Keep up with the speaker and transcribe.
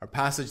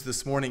Our passage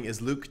this morning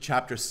is Luke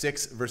chapter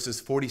 6, verses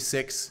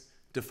 46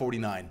 to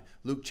 49.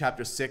 Luke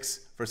chapter 6,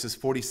 verses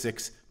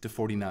 46 to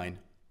 49.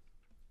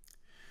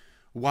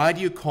 Why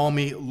do you call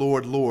me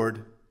Lord,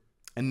 Lord,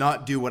 and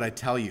not do what I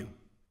tell you?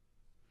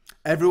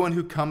 Everyone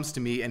who comes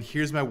to me and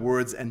hears my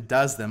words and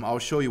does them, I'll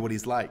show you what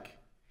he's like.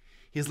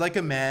 He is like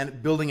a man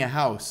building a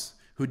house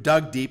who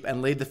dug deep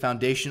and laid the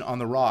foundation on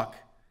the rock.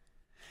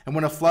 And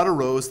when a flood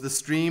arose, the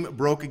stream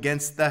broke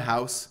against the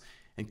house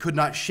and could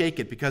not shake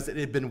it because it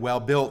had been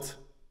well built.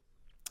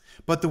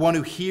 But the one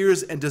who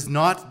hears and does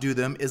not do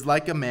them is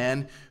like a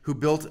man who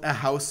built a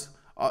house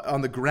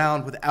on the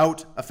ground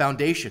without a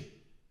foundation.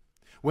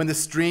 When the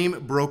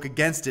stream broke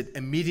against it,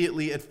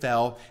 immediately it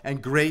fell,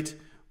 and great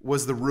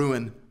was the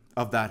ruin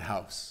of that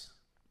house.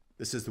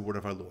 This is the word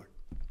of our Lord.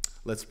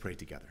 Let's pray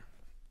together.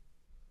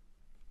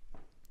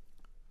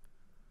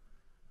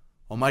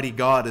 Almighty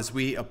God, as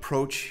we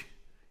approach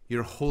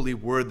your holy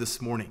word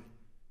this morning,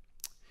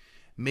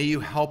 may you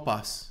help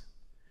us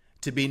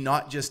to be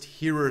not just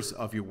hearers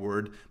of your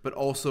word, but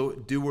also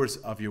doers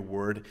of your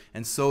word,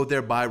 and so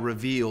thereby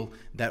reveal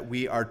that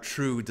we are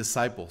true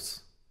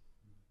disciples.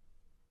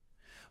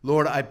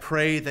 Lord, I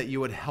pray that you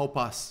would help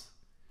us,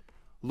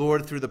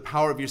 Lord, through the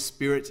power of your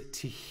Spirit,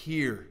 to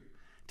hear,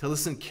 to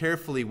listen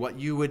carefully what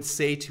you would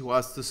say to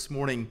us this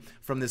morning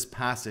from this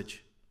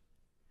passage,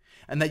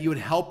 and that you would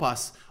help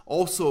us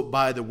also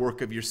by the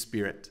work of your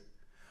Spirit,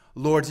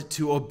 Lord,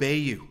 to obey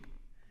you,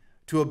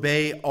 to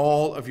obey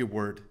all of your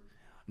word,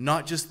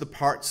 not just the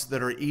parts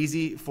that are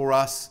easy for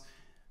us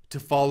to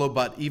follow,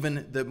 but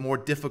even the more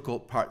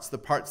difficult parts, the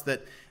parts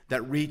that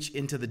reach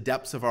into the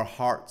depths of our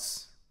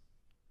hearts.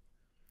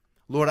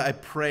 Lord, I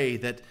pray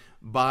that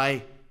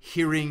by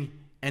hearing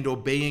and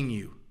obeying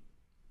you,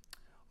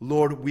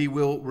 Lord, we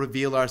will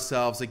reveal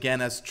ourselves again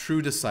as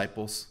true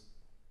disciples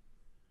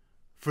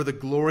for the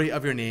glory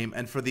of your name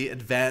and for the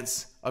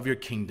advance of your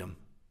kingdom.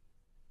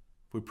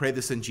 We pray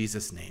this in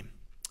Jesus' name.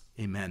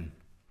 Amen.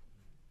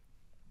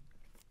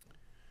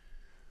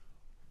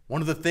 One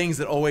of the things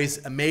that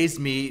always amazed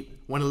me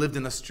when I lived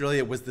in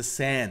Australia was the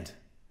sand.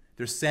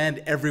 There's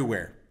sand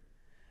everywhere.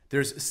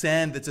 There's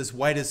sand that's as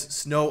white as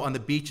snow on the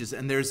beaches,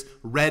 and there's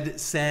red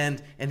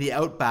sand in the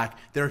outback.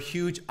 There are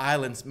huge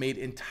islands made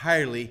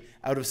entirely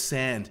out of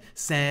sand.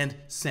 Sand,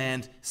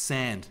 sand,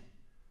 sand.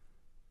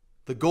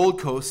 The Gold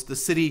Coast, the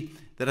city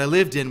that I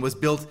lived in, was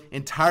built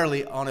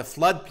entirely on a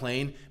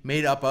floodplain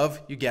made up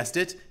of, you guessed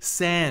it,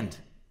 sand.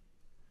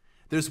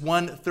 There's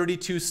one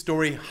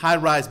 32-story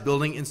high-rise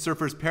building in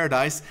Surfers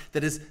Paradise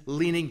that is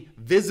leaning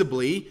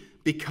visibly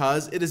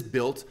because it is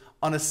built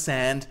on a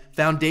sand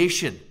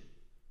foundation.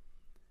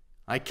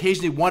 I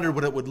occasionally wondered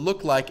what it would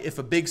look like if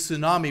a big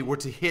tsunami were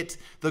to hit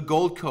the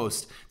Gold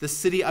Coast. The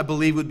city, I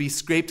believe, would be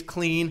scraped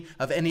clean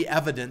of any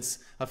evidence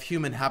of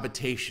human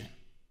habitation.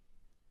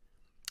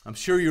 I'm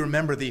sure you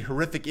remember the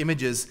horrific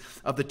images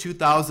of the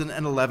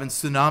 2011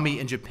 tsunami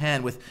in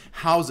Japan, with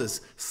houses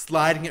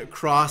sliding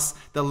across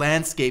the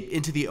landscape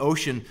into the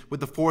ocean with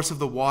the force of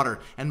the water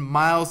and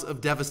miles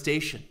of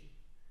devastation.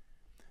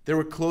 There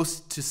were close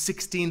to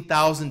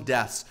 16,000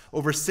 deaths,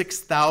 over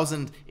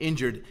 6,000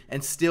 injured,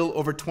 and still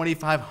over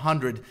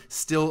 2,500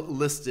 still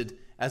listed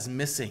as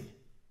missing.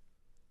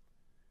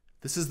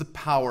 This is the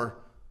power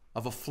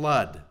of a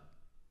flood.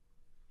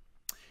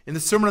 In the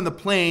Sermon on the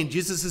Plain,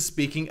 Jesus is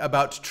speaking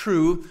about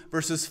true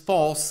versus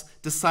false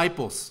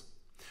disciples.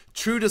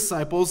 True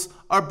disciples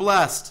are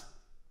blessed.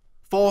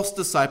 False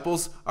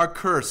disciples are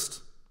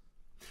cursed.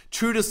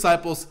 True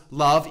disciples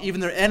love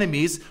even their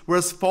enemies,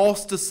 whereas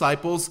false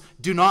disciples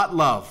do not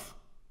love.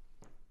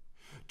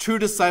 True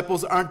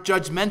disciples aren't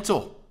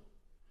judgmental.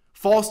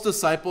 False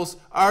disciples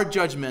are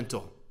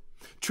judgmental.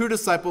 True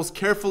disciples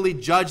carefully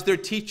judge their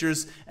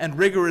teachers and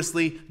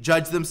rigorously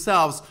judge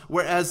themselves,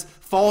 whereas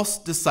false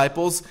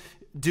disciples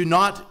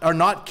are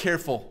not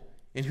careful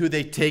in who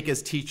they take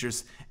as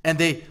teachers, and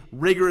they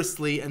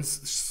rigorously and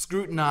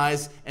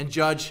scrutinize and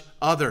judge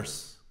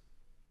others.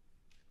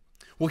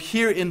 Well,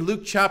 here in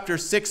Luke chapter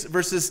 6,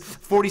 verses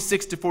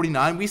 46 to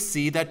 49, we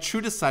see that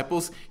true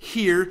disciples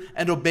hear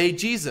and obey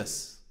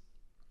Jesus,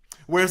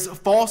 whereas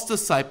false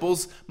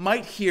disciples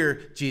might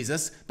hear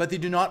Jesus, but they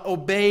do not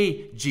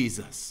obey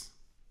Jesus.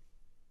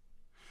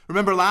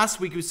 Remember last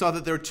week we saw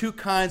that there are two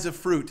kinds of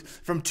fruit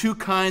from two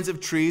kinds of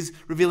trees,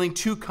 revealing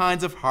two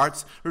kinds of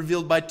hearts,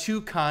 revealed by two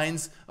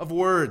kinds of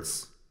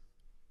words.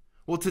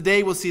 Well,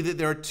 today we'll see that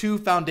there are two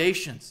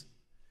foundations.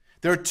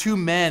 There are two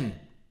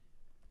men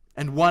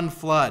and one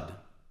flood.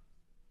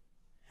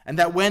 And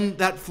that when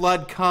that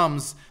flood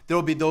comes, there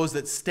will be those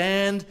that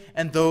stand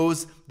and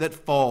those that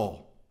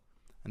fall.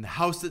 And the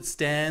house that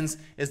stands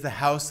is the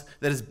house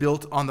that is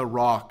built on the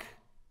rock.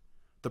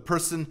 The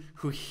person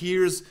who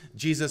hears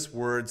Jesus'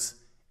 words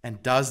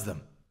and does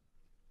them.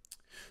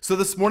 So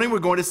this morning we're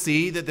going to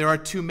see that there are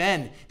two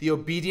men, the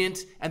obedient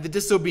and the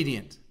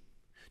disobedient.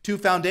 Two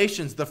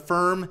foundations, the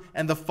firm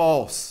and the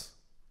false.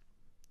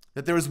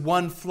 That there is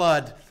one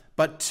flood,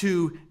 but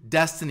two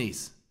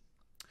destinies.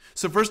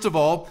 So first of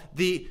all,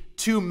 the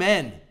two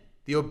men,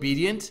 the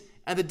obedient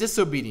and the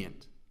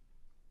disobedient.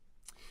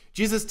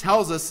 Jesus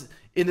tells us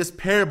in this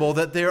parable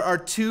that there are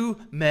two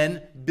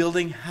men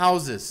building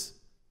houses.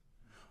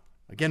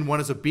 Again, one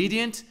is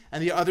obedient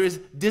and the other is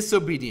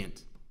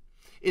disobedient.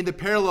 In the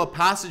parallel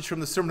passage from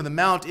the Sermon on the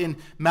Mount in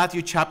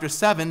Matthew chapter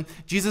 7,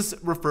 Jesus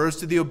refers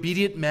to the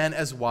obedient man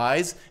as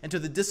wise and to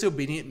the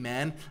disobedient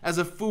man as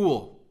a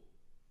fool.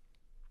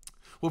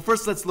 Well,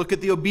 first let's look at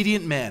the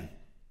obedient man.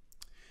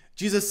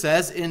 Jesus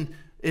says in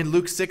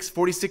Luke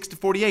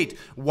 6:46-48,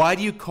 "Why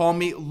do you call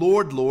me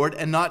Lord, Lord,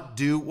 and not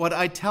do what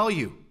I tell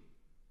you?"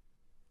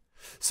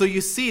 So you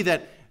see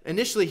that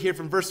initially here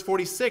from verse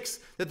 46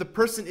 that the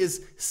person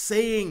is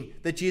saying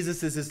that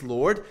Jesus is his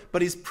Lord,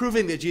 but he's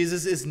proving that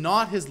Jesus is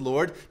not his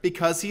Lord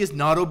because he is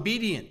not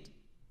obedient.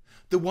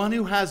 The one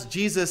who has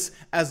Jesus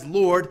as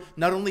Lord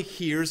not only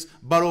hears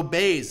but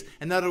obeys,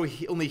 and not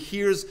only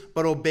hears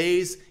but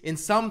obeys in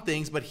some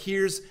things, but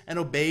hears and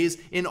obeys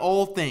in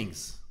all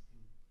things.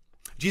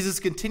 Jesus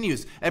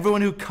continues,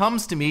 "Everyone who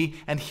comes to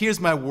me and hears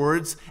my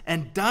words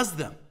and does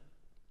them."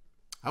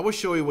 I will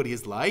show you what he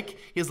is like.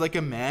 He is like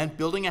a man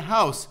building a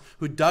house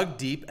who dug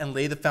deep and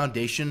laid the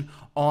foundation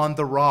on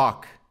the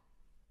rock.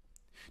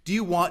 Do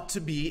you want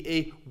to be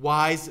a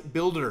wise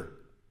builder?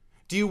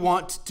 Do you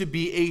want to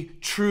be a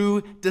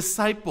true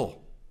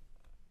disciple?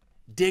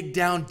 Dig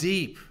down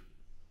deep.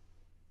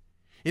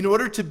 In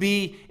order to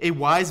be a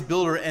wise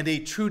builder and a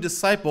true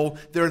disciple,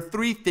 there are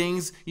three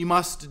things you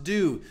must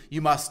do.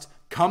 You must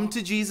come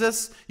to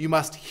Jesus, you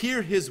must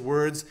hear his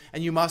words,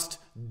 and you must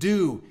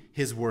do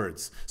his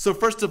words. So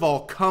first of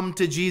all, come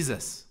to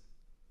Jesus.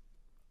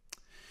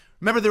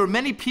 Remember, there were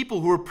many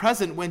people who were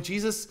present when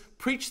Jesus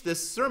preached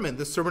this sermon,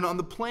 the Sermon on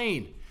the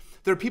Plain.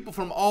 There are people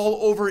from all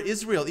over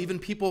Israel, even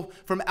people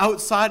from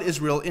outside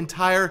Israel, in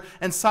Tyre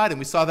and Sidon.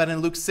 We saw that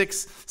in Luke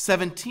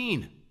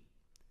 6:17.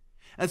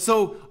 And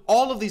so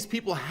all of these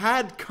people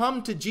had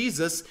come to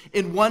Jesus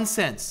in one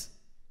sense.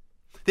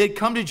 They'd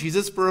come to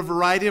Jesus for a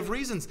variety of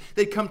reasons.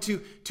 They'd come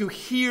to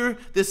hear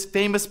this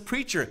famous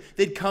preacher.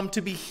 They'd come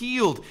to be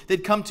healed.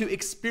 They'd come to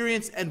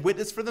experience and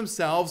witness for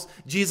themselves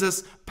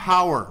Jesus'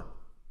 power.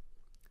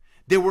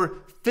 They were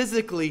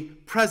physically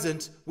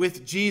present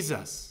with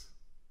Jesus.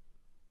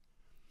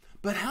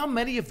 But how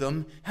many of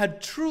them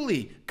had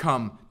truly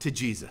come to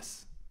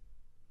Jesus?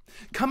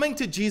 Coming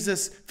to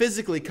Jesus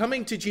physically,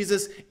 coming to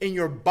Jesus in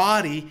your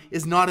body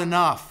is not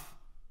enough.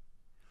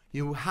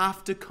 You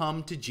have to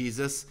come to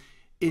Jesus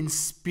in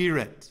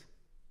spirit.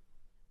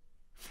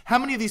 How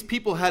many of these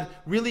people had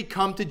really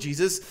come to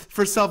Jesus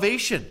for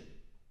salvation?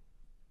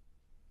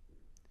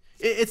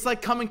 It's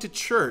like coming to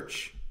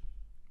church.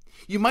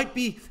 You might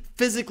be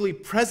physically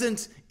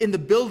present in the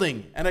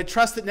building, and I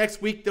trust that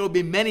next week there will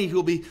be many who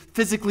will be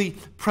physically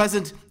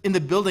present in the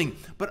building,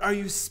 but are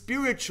you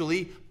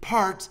spiritually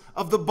part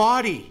of the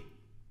body?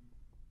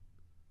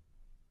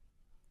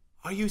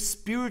 Are you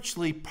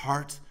spiritually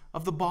part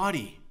of the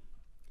body?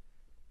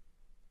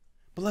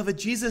 Beloved,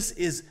 Jesus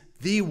is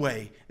the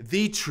way,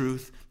 the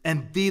truth,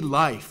 and the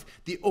life.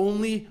 The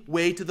only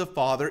way to the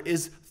Father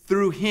is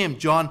through him.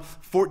 John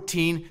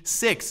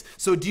 14:6.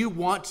 So do you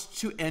want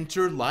to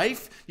enter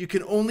life? You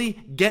can only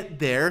get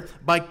there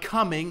by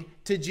coming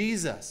to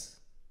Jesus.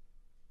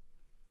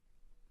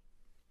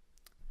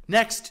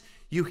 Next,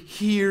 you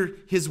hear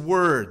his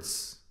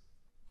words.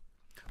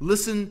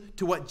 Listen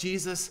to what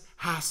Jesus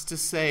has to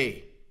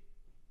say.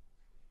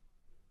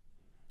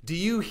 Do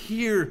you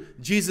hear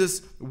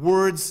Jesus'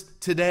 words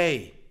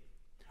today?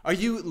 Are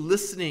you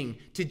listening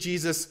to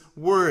Jesus'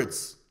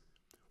 words?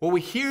 Well, we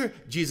hear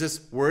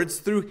Jesus' words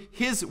through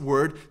his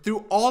word, through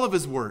all of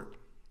his word.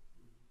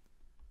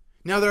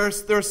 Now, there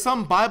are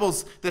some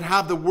Bibles that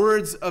have the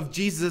words of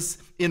Jesus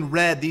in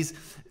red.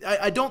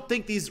 I don't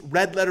think these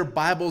red letter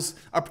Bibles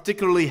are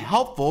particularly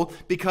helpful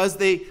because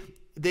they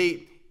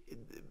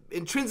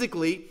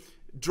intrinsically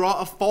draw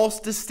a false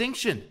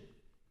distinction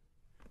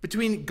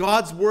between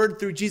God's word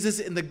through Jesus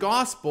in the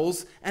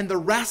Gospels and the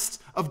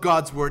rest of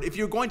God's word. If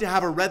you're going to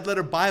have a red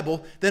letter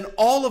Bible, then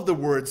all of the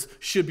words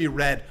should be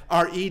read,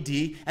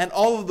 R-E-D, and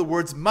all of the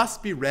words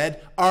must be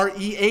read,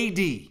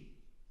 R-E-A-D.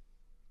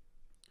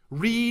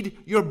 Read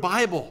your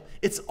Bible.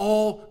 It's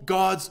all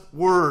God's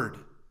word.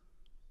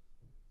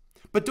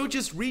 But don't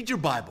just read your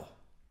Bible.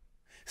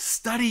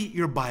 Study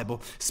your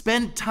Bible.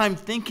 Spend time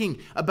thinking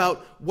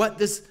about what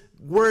this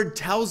word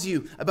tells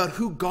you about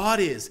who God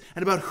is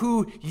and about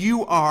who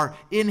you are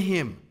in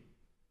him.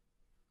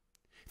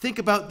 Think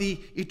about the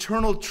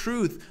eternal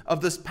truth of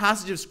this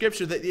passage of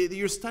Scripture that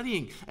you're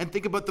studying, and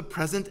think about the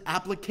present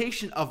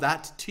application of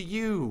that to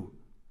you.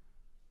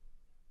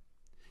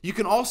 You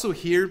can also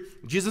hear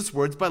Jesus'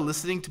 words by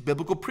listening to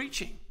biblical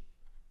preaching.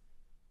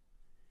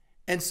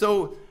 And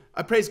so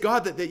I praise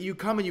God that you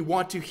come and you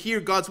want to hear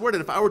God's word.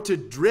 And if I were to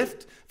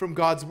drift from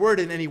God's word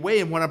in any way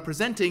in what I'm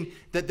presenting,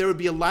 that there would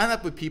be a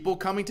lineup of people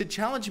coming to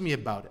challenge me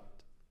about it.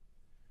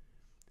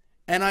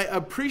 And I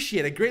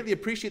greatly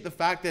appreciate the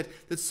fact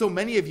that so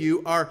many of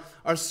you are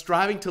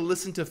striving to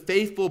listen to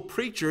faithful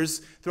preachers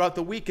throughout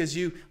the week as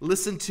you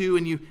listen to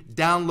and you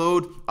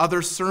download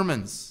other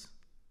sermons.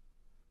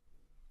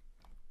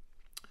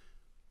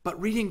 But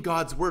reading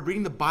God's word,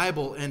 reading the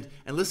Bible and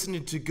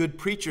listening to good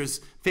preachers,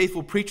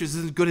 faithful preachers,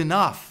 isn't good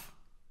enough.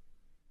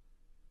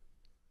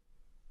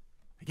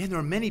 Yeah, there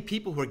were many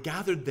people who were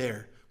gathered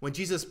there when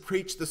Jesus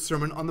preached the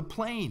Sermon on the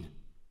Plain.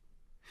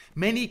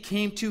 Many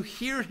came to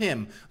hear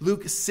him,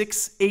 Luke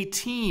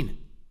 6:18.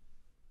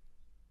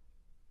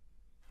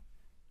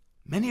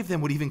 Many of them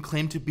would even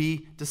claim to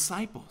be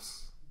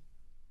disciples.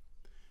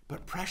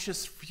 But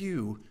precious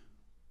few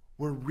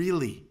were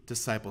really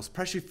disciples.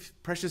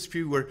 Precious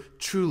few were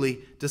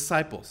truly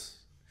disciples.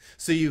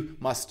 So you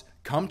must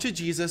come to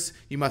Jesus,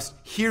 you must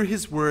hear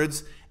his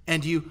words,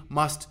 and you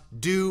must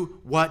do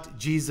what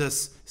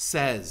Jesus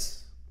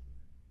says.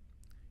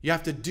 You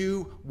have to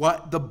do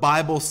what the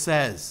Bible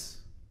says.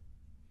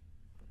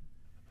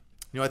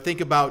 I think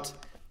about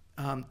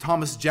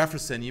Thomas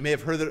Jefferson. You may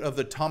have heard of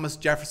the Thomas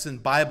Jefferson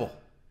Bible.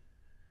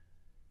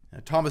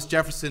 Thomas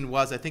Jefferson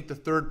was, I think, the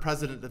third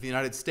president of the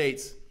United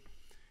States.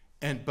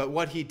 But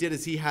what he did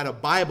is he had a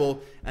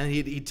Bible, and he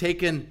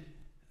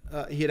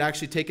had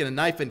actually taken a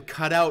knife and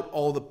cut out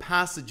all the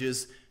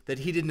passages that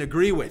he didn't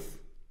agree with.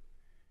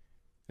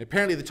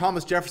 Apparently, the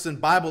Thomas Jefferson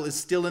Bible is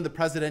still in the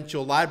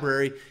presidential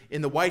library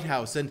in the White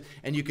House, and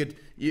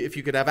if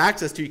you could have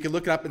access to it, you could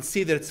look it up and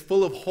see that it's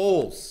full of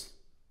holes.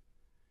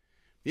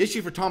 The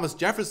issue for Thomas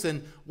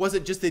Jefferson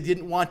wasn't just they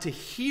didn't want to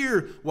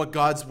hear what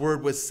God's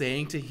word was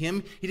saying to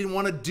him. He didn't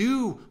want to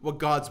do what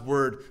God's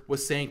word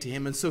was saying to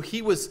him. And so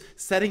he was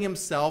setting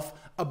himself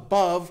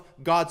above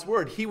God's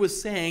word. He was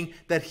saying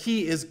that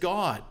he is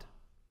God.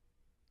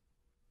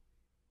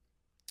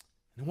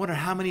 I wonder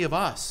how many of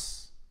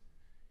us,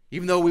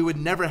 even though we would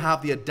never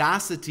have the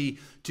audacity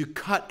to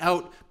cut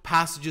out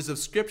passages of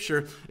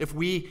Scripture, if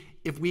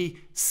we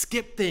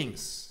skip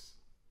things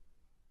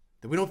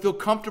that we don't feel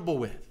comfortable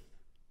with,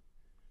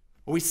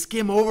 or we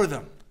skim over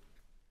them,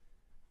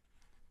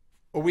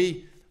 or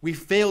we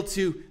fail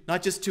to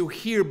not just to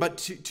hear, but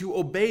to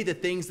obey the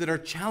things that are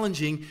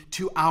challenging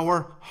to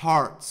our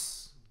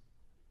hearts.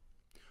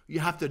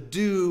 You have to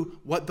do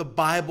what the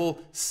Bible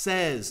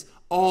says,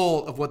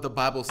 all of what the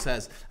Bible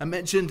says. I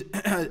mentioned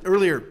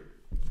earlier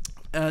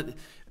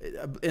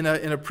in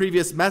a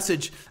previous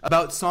message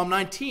about Psalm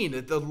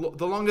 19, the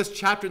longest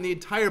chapter in the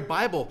entire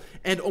Bible,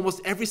 and almost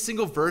every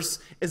single verse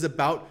is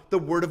about the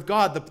Word of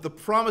God, the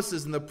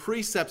promises and the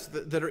precepts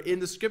that are in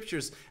the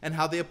Scriptures and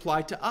how they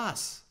apply to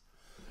us.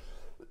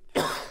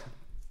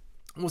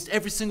 Almost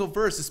every single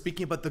verse is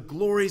speaking about the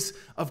glories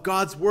of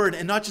God's Word,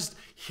 and not just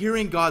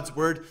hearing God's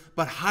Word,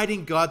 but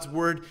hiding God's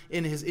Word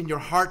in your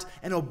heart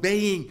and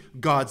obeying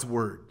God's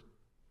Word.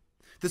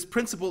 This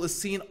principle is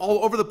seen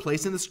all over the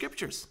place in the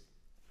Scriptures.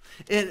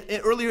 And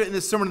earlier in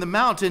the Sermon on the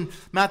Mount, in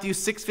Matthew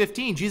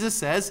 6:15, Jesus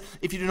says,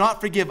 if you do not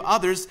forgive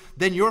others,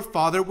 then your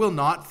Father will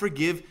not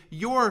forgive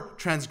your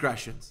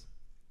transgressions.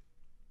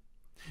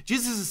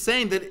 Jesus is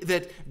saying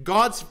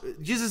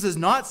Jesus is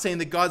not saying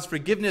that God's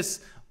forgiveness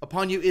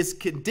upon you is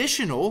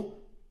conditional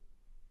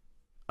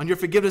on your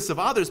forgiveness of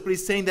others, but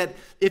he's saying that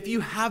if you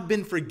have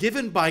been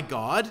forgiven by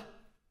God,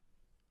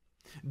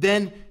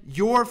 then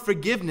your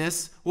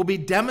forgiveness will be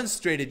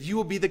demonstrated. You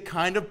will be the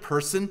kind of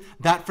person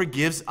that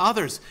forgives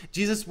others.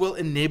 Jesus will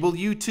enable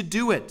you to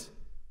do it.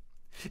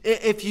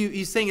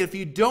 He's saying if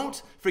you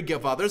don't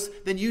forgive others,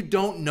 then you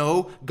don't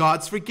know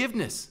God's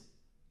forgiveness.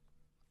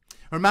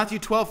 Or Matthew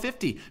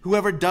 12:50,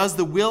 whoever does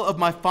the will of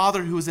my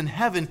Father who is in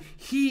heaven,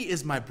 he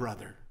is my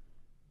brother.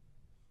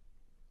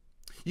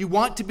 You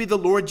want to be the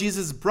Lord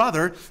Jesus'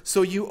 brother,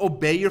 so you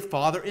obey your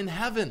Father in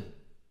heaven.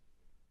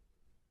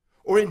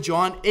 Or in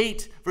John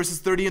 8, verses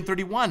 30 and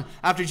 31,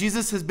 after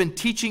Jesus has been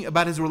teaching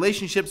about his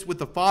relationships with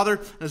the Father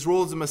and his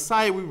role as a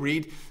Messiah, we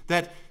read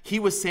that he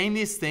was saying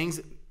these things.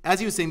 As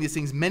he was saying these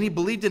things, many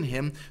believed in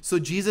him. So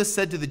Jesus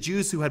said to the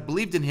Jews who had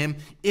believed in him,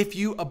 if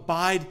you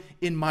abide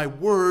in my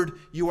word,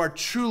 you are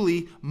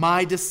truly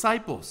my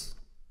disciples.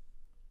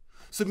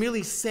 So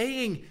merely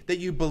saying that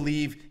you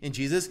believe in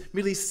Jesus,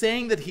 merely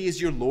saying that he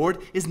is your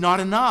Lord, is not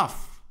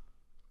enough.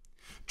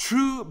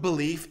 True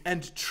belief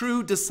and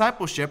true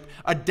discipleship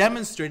are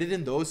demonstrated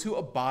in those who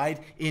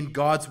abide in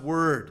God's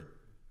word.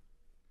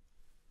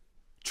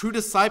 True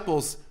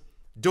disciples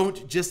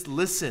don't just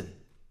listen.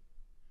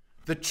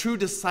 The true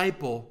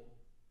disciple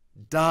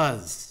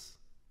does.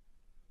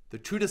 The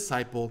true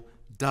disciple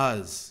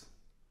does.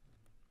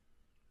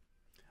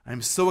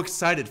 I'm so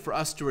excited for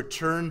us to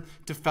return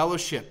to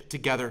fellowship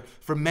together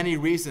for many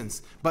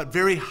reasons, but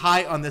very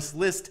high on this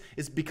list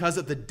is because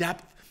of the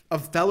depth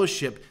of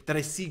fellowship that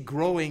I see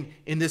growing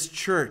in this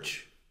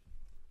church.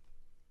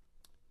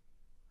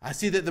 I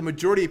see that the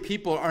majority of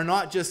people are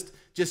not just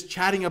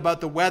chatting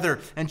about the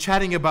weather and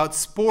chatting about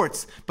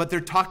sports, but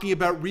they're talking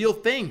about real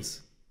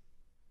things.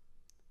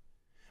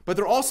 But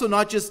they're also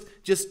not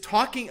just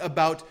talking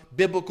about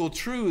biblical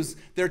truths.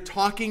 They're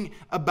talking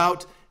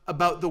about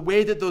the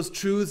way that those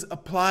truths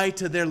apply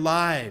to their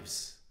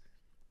lives.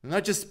 They're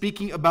not just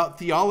speaking about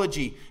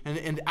theology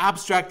and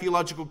abstract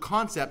theological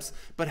concepts,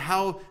 but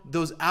how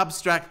those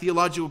abstract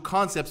theological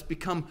concepts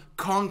become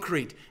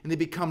concrete and they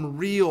become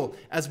real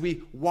as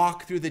we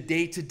walk through the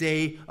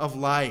day-to-day of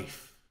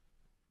life.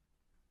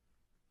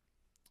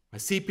 I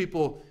see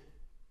people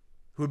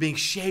who are being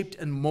shaped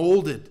and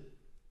molded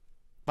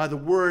by the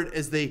word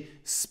as they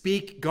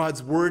speak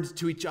God's word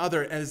to each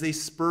other and as they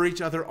spur each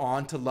other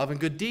on to love and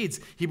good deeds.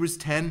 Hebrews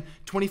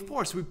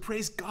 10:24. So we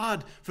praise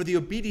God for the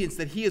obedience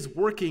that he is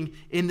working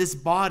in this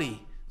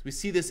body. We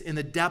see this in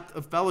the depth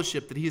of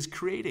fellowship that he is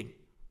creating.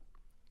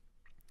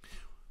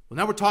 Well,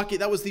 now we're talking,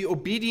 that was the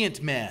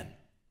obedient man.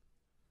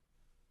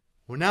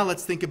 Well, now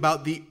let's think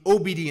about the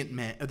obedient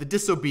man, or the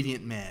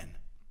disobedient man.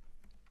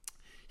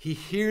 He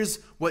hears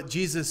what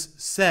Jesus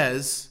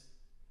says,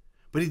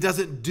 but he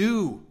doesn't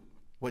do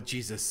what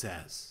Jesus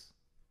says.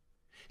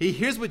 He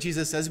hears what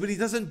Jesus says, but he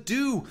doesn't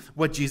do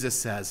what Jesus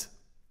says.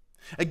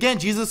 Again,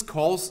 Jesus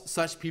calls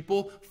such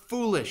people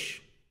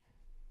foolish.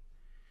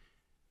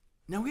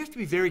 Now we have to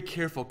be very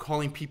careful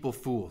calling people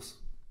fools.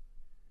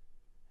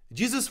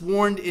 Jesus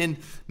warned in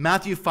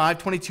Matthew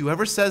 5:22,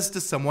 whoever says to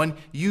someone,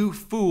 "You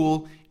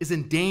fool," is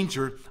in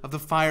danger of the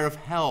fire of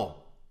hell.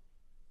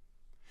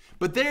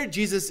 But there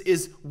Jesus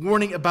is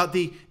warning about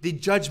the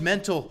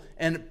judgmental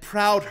and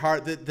proud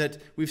heart that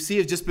we see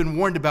has just been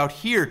warned about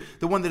here,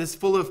 the one that is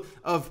full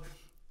of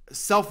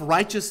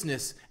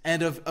self-righteousness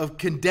and of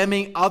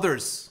condemning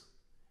others,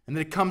 and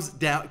that it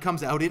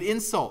comes out in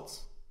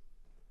insults.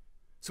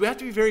 So we have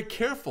to be very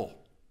careful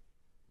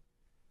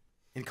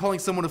in calling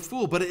someone a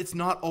fool, but it's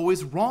not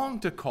always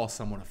wrong to call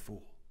someone a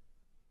fool.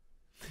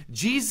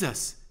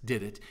 Jesus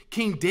did it.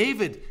 King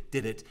David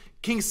did it.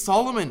 King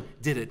Solomon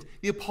did it.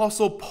 The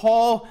Apostle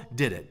Paul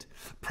did it.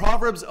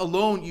 Proverbs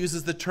alone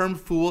uses the term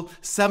fool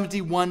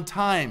 71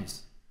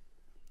 times.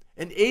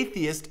 An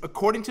atheist,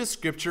 according to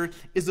Scripture,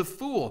 is a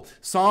fool.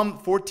 Psalm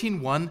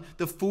 14:1,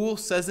 the fool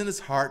says in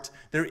his heart,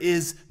 "There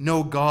is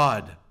no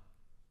God."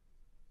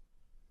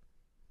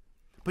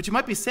 But you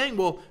might be saying,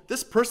 well,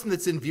 this person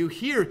that's in view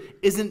here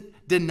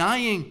isn't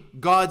denying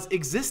God's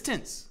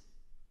existence,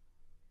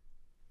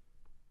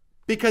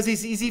 because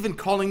he's even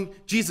calling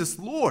Jesus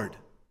Lord.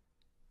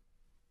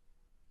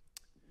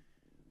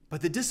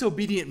 But the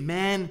disobedient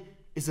man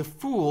is a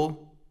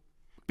fool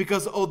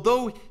because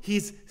although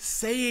he's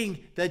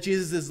saying that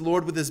Jesus is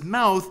Lord with his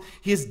mouth,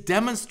 he is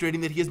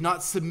demonstrating that he has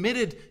not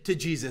submitted to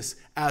Jesus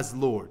as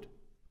Lord.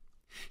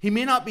 He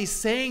may not be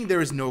saying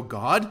there is no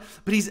God,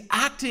 but he's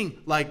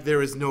acting like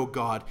there is no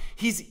God.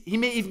 He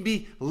may even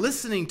be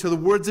listening to the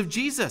words of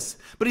Jesus,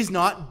 but he's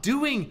not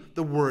doing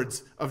the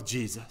words of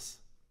Jesus.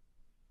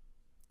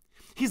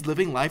 He's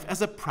living life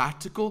as a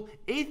practical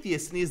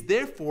atheist, and he is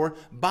therefore,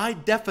 by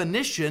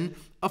definition,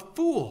 a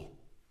fool.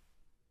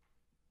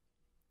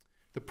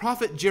 The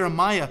prophet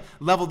Jeremiah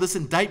leveled this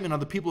indictment on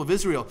the people of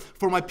Israel.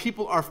 "For my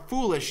people are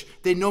foolish.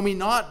 They know me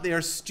not. They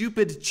are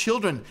stupid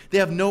children. They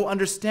have no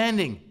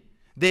understanding.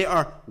 They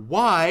are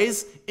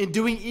wise in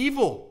doing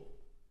evil.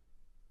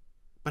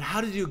 But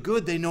how to do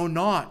good they know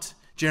not."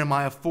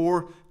 Jeremiah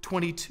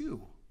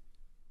 4:22.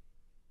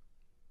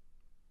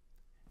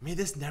 May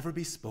this never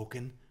be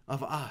spoken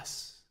of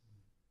us.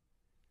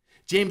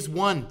 James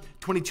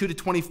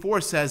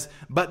 1:22-24 says,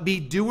 "But be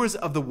doers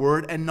of the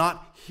word and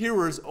not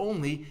hearers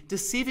only,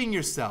 deceiving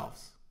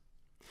yourselves.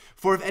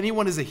 For if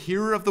anyone is a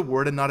hearer of the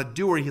word and not a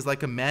doer, he is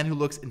like a man who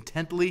looks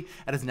intently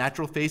at his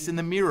natural face in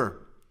the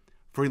mirror.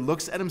 For he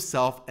looks at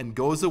himself and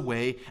goes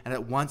away and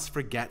at once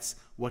forgets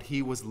what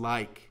he was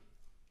like."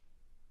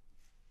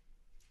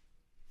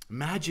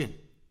 Imagine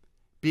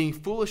being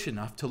foolish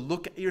enough to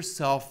look at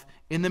yourself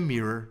in the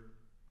mirror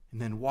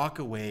and then walk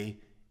away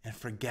and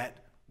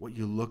forget what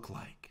you look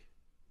like.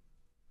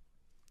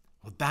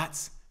 Well,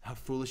 that's how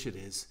foolish it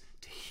is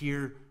to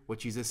hear what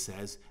Jesus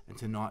says and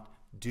to not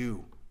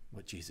do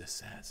what Jesus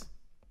says.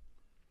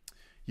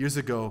 Years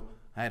ago,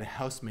 I had a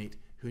housemate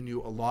who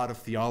knew a lot of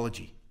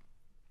theology.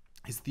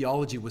 His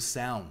theology was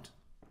sound.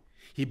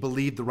 He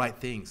believed the right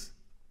things.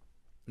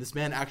 And this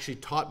man actually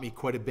taught me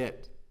quite a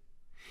bit.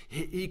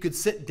 He could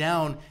sit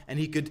down and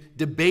he could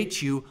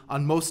debate you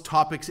on most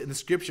topics in the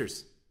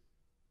Scriptures.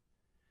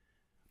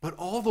 But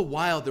all the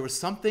while, there was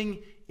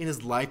something in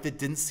his life that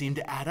didn't seem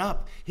to add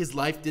up. His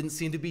life didn't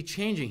seem to be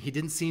changing. He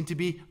didn't seem to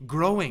be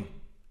growing.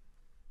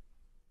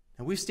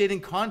 And we've stayed in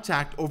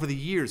contact over the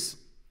years.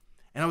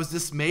 And I was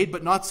dismayed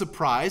but not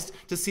surprised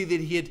to see that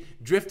he had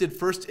drifted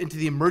first into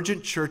the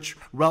emergent church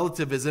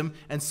relativism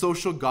and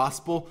social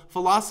gospel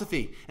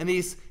philosophy. And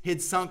he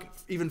had sunk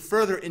even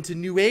further into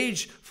New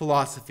Age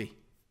philosophy.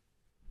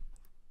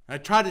 And I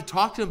tried to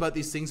talk to him about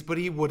these things, but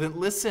he wouldn't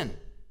listen.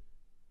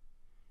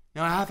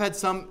 Now, I have had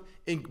some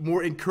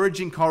more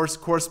encouraging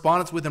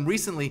correspondence with him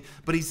recently,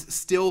 but he's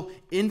still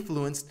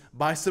influenced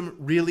by some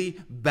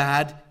really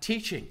bad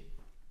teaching.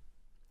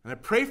 And I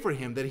pray for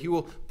him that he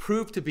will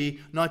prove to be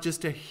not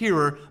just a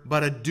hearer,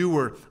 but a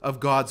doer of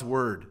God's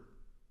word.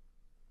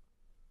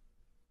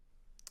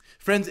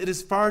 Friends, it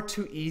is far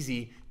too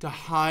easy to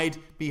hide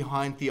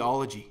behind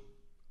theology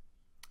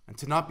and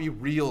to not be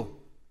real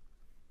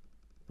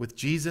with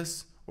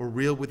Jesus or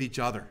real with each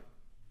other.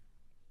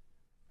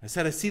 I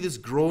said, I see this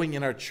growing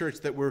in our church,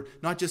 that we're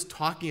not just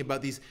talking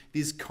about these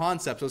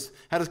concepts.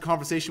 I had a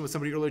conversation with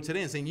somebody earlier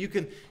today and saying you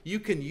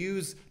can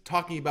use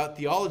talking about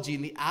theology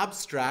in the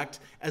abstract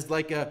as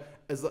like a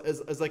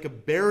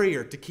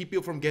barrier to keep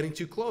people from getting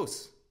too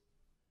close.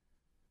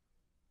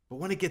 But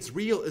when it gets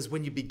real is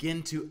when you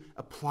begin to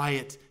apply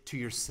it to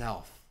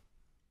yourself.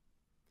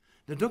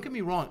 Now, don't get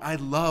me wrong, I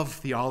love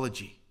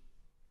theology,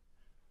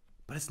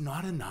 but it's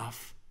not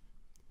enough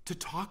to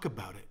talk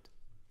about it.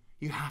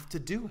 You have to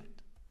do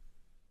it.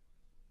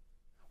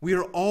 We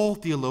are all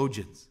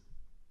theologians,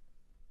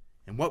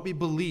 and what we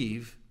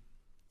believe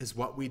is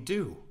what we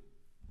do.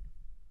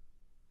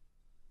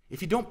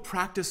 If you don't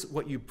practice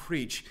what you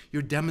preach,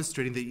 you're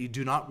demonstrating that you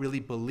do not really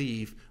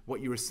believe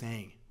what you are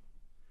saying.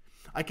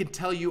 I can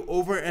tell you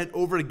over and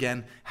over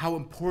again how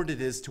important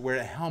it is to wear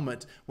a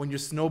helmet when you're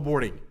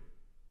snowboarding.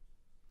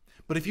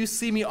 But if you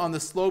see me on the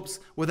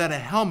slopes without a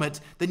helmet,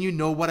 then you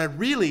know what I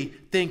really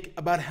think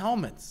about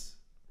helmets.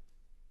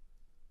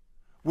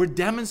 We're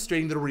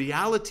demonstrating the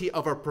reality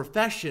of our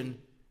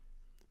profession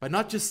by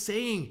not just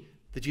saying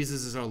that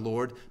Jesus is our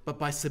Lord, but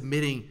by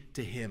submitting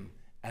to him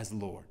as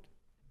Lord.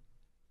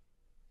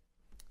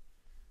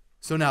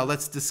 So now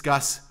let's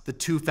discuss the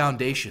two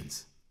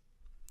foundations,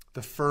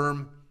 the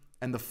firm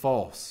and the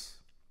false.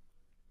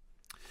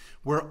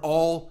 We're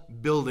all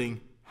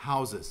building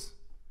houses.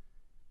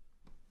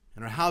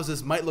 And our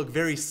houses might look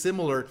very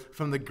similar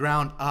from the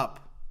ground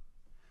up.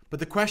 But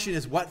the question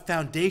is, what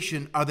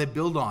foundation are they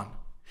built on?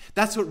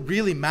 That's what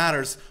really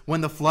matters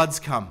when the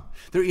floods come.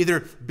 They're either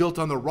built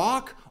on the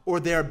rock or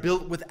they are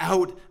built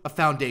without a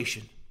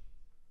foundation.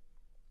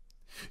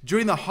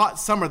 During the hot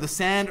summer, the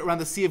sand around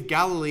the Sea of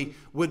Galilee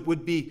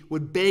would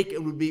bake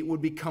and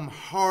would become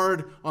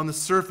hard on the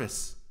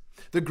surface.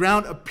 The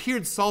ground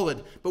appeared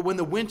solid, but when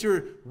the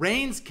winter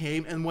rains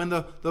came and when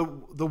the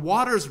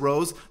waters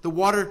rose, the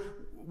water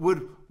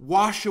would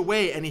wash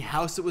away any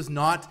house that was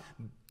not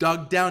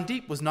dug down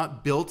deep, was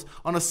not built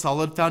on a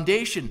solid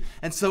foundation.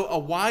 And so a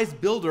wise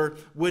builder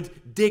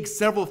would dig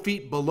several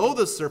feet below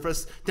the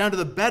surface down to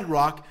the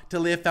bedrock to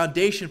lay a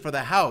foundation for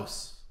the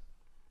house.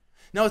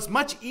 Now, it's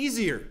much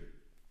easier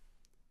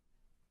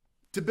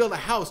to build a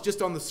house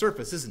just on the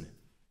surface, isn't it?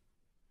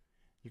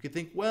 You could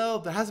think, well,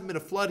 there hasn't been a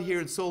flood here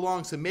in so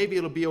long, so maybe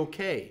it'll be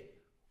okay.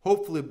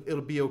 Hopefully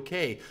it'll be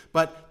okay.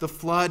 But the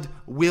flood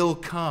will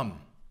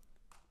come.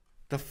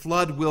 The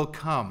flood will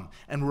come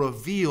and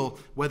reveal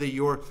whether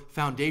your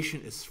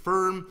foundation is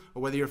firm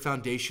or whether your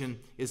foundation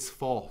is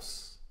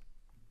false.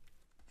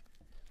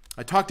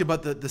 I talked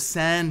about the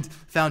sand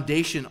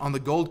foundation on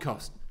the Gold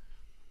Coast.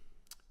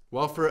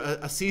 Well, for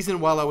a season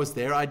while I was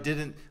there, I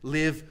didn't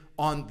live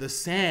on the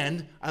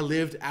sand. I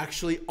lived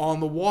actually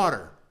on the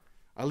water.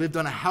 I lived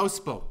on a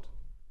houseboat.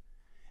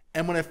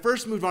 And when I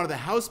first moved onto the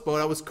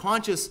houseboat, I was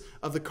conscious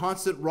of the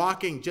constant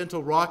rocking,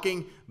 gentle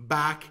rocking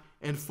back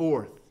and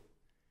forth.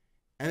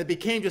 And it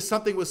became just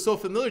something that was so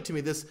familiar to me,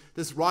 this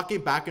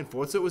rocking back and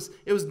forth. So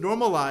it was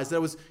normalized. I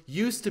was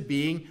used to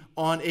being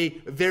on a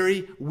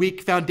very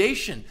weak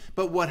foundation.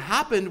 But what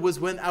happened was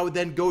when I would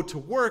then go to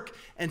work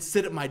and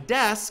sit at my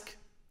desk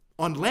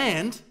on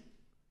land,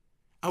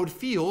 I would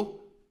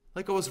feel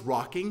like I was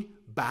rocking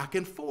back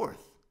and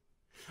forth.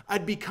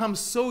 I'd become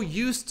so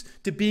used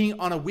to being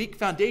on a weak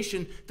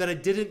foundation that I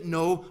didn't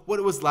know what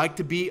it was like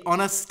to be on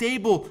a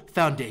stable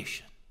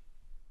foundation.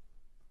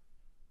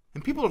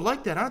 And people are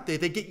like that, aren't they?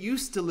 They get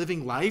used to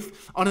living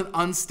life on an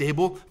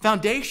unstable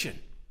foundation.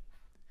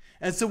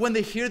 And so when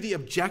they hear the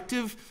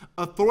objective,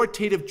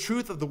 authoritative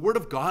truth of the Word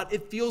of God,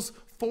 it feels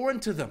foreign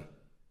to them.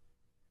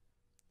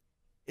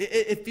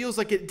 It feels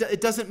like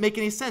it doesn't make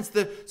any sense.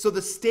 So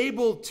the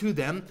stable to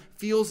them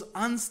feels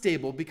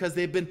unstable because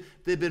they've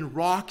been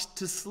rocked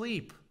to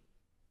sleep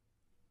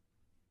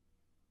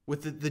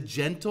with the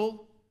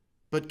gentle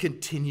but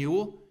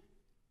continual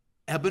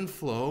ebb and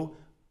flow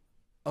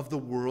of the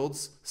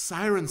world's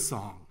siren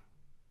song.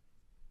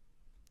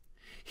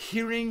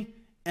 Hearing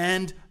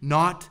and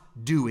not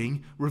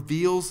doing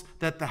reveals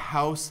that the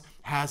house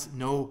has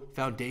no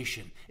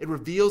foundation. It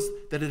reveals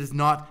that it is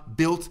not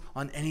built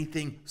on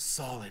anything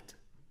solid.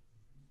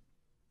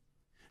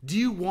 Do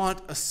you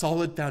want a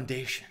solid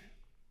foundation?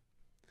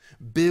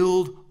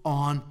 Build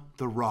on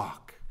the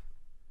rock.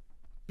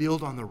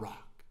 Build on the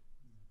rock.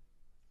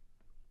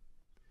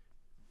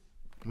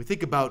 When we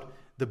think about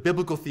the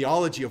biblical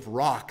theology of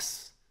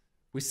rocks,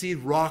 we see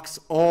rocks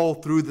all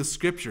through the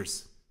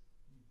scriptures.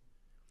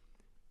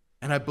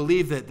 And I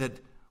believe that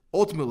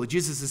ultimately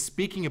Jesus is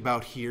speaking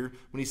about here,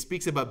 when he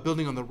speaks about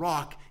building on the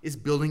rock, is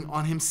building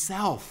on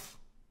himself.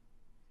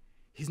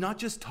 He's not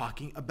just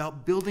talking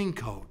about building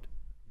code.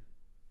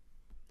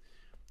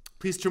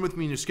 Please turn with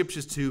me in your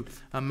scriptures to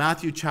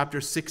Matthew chapter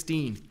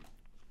 16.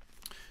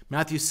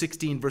 Matthew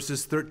 16,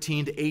 verses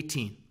 13 to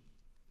 18.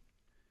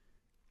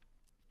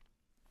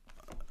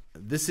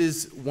 This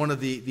is one of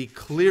the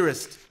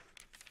clearest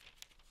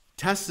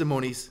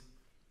testimonies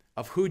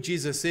of who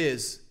Jesus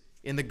is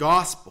in the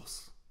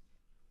Gospels.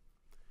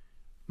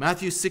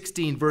 Matthew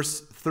 16, verse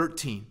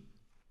 13.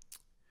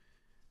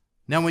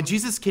 Now when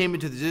Jesus came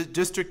into the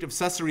district of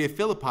Caesarea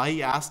Philippi,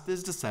 he asked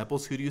his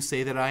disciples, "Who do you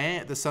say that I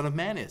am, the Son of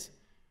Man is?"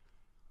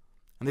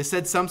 And they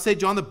said, "Some say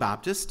John the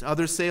Baptist,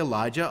 others say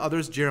Elijah,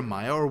 others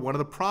Jeremiah, or one of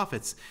the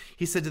prophets."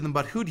 He said to them,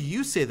 "But who do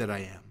you say that I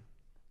am?"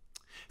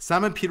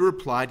 Simon Peter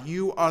replied,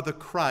 "You are the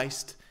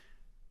Christ,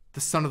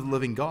 the Son of the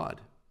living God."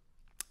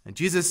 And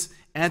Jesus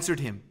answered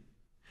him,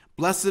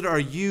 "Blessed are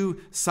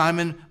you,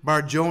 Simon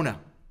Bar-Jonah.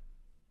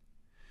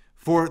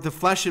 For the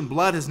flesh and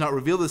blood has not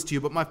revealed this to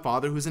you, but my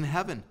Father who is in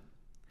heaven.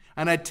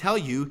 And I tell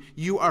you,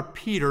 you are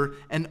Peter,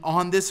 and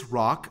on this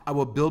rock I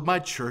will build my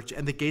church,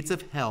 and the gates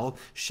of hell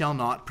shall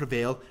not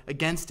prevail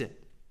against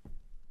it."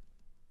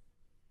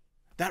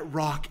 That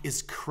rock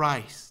is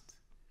Christ.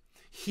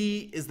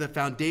 He is the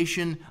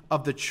foundation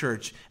of the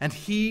church, and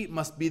he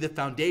must be the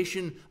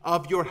foundation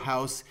of your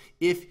house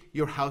if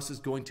your house is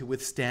going to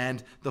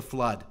withstand the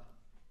flood.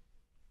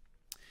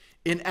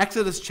 In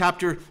Exodus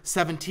chapter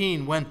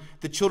 17, when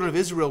the children of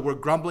Israel were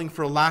grumbling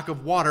for a lack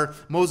of water,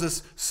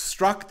 Moses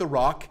struck the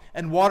rock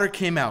and water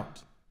came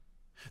out.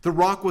 The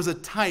rock was a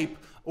type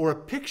or a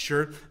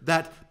picture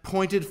that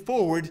pointed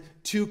forward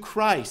to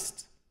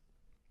Christ.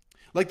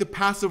 Like the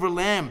Passover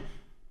lamb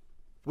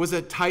was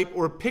a type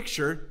or a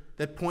picture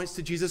that points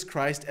to Jesus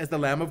Christ as the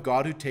Lamb of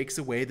God who takes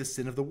away the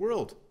sin of the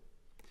world.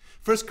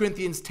 1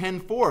 Corinthians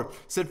 10:4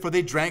 said, "For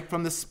they drank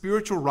from the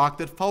spiritual rock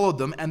that followed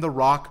them, and the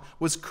rock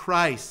was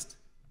Christ."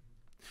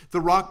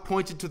 The rock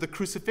pointed to the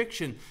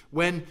crucifixion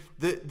when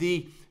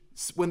the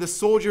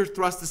soldier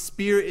thrust the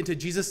spear into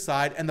Jesus'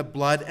 side and the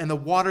blood and the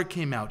water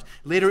came out.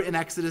 Later in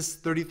Exodus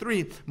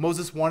 33,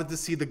 Moses wanted to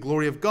see the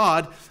glory of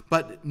God,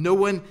 but no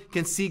one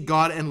can see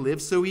God and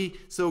live,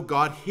 so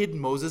God hid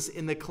Moses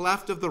in the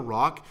cleft of the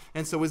rock,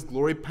 and so his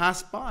glory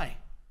passed by.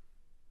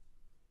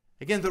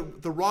 Again,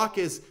 the rock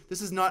this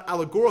is not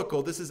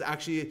allegorical, this is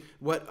actually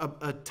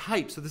a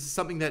type. So this is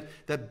something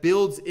that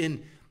builds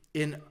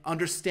in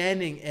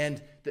understanding,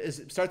 and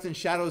it starts in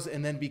shadows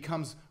and then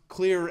becomes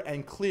clearer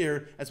and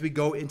clearer as we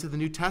go into the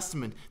New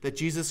Testament, that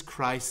Jesus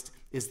Christ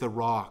is the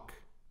rock.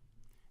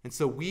 And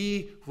so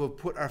we will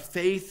put our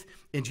faith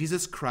in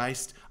Jesus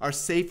Christ, are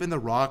safe in the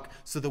rock,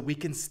 so that we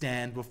can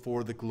stand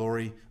before the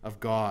glory of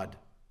God.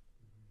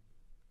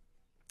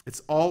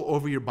 It's all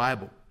over your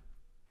Bible.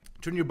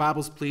 Turn your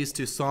Bibles, please,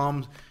 to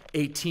Psalm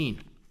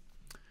 18.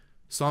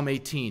 Psalm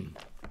 18.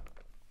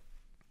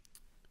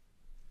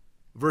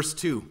 Verse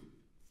 2.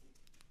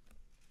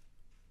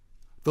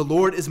 "The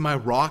Lord is my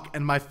rock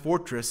and my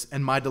fortress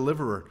and my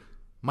deliverer,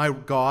 my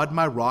God,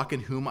 my rock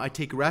in whom I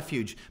take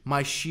refuge,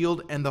 my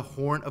shield and the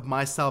horn of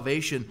my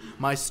salvation,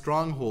 my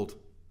stronghold."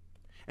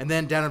 And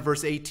then down in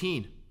verse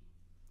 31.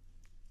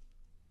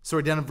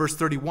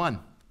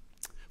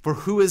 "For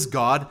who is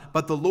God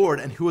but the Lord,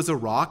 and who is a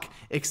rock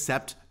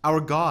except our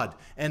God?"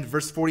 And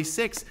verse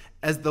 46,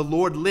 "As the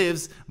Lord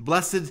lives,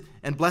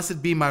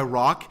 blessed be my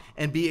rock,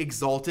 and be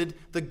exalted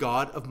the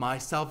God of my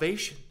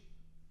salvation."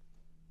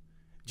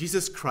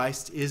 Jesus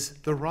Christ is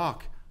the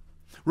rock.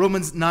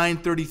 Romans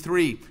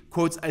 9:33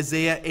 quotes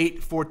Isaiah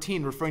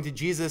 8:14, referring to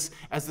Jesus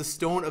as the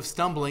stone of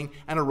stumbling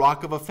and a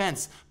rock of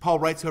offense. Paul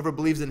writes, "Whoever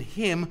believes in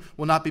him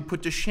will not be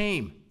put to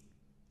shame.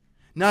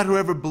 Not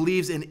whoever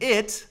believes in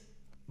it,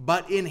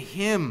 but in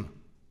him."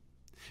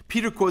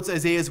 Peter quotes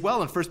Isaiah as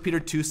well in 1 Peter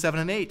 2:7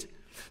 and 8.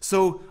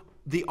 "So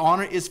the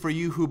honor is for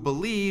you who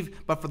believe,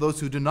 but for those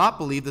who do not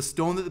believe, the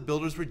stone that the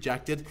builders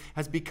rejected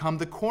has become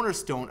the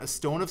cornerstone, a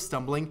stone of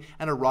stumbling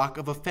and a rock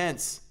of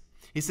offense."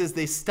 He says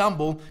they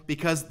stumble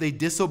because they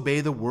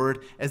disobey the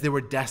word as they were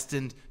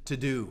destined to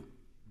do.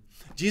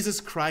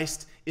 Jesus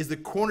Christ is the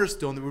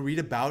cornerstone that we read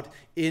about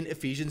in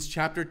Ephesians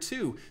chapter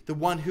 2. The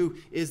one who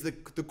is the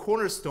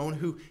cornerstone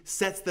who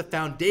sets the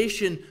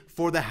foundation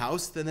for the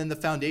house. And then the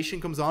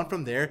foundation comes on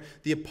from there,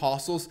 the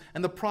apostles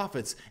and the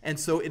prophets. And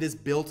so it is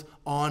built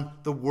on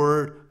the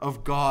word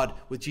of God,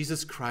 with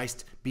Jesus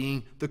Christ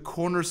being the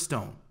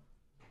cornerstone.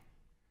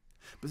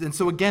 And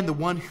so again, the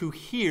one who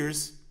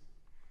hears,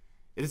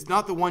 it is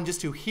not the one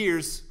just who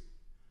hears,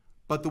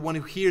 but the one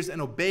who hears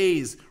and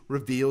obeys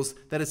reveals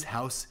that his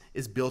house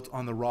is built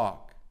on the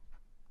rock.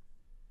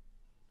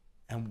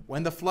 And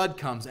when the flood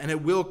comes, and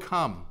it will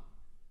come,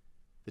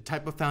 the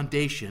type of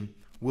foundation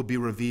will be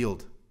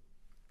revealed.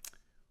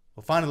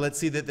 Well, finally, let's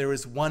see that there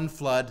is one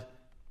flood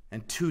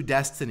and two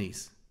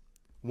destinies.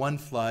 One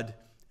flood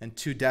and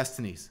two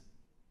destinies.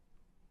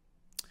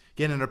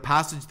 Again, in our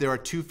passage, there are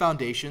two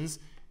foundations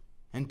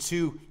and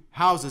two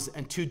houses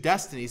and two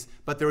destinies,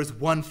 but there is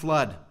one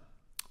flood.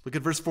 Look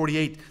at verse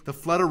 48. "The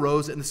flood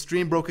arose, and the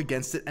stream broke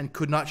against it and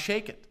could not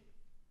shake it."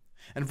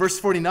 And verse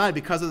 49,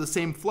 "Because of the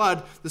same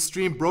flood, the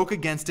stream broke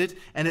against it,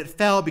 and it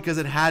fell because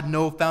it had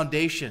no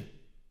foundation."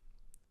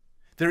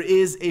 There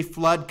is a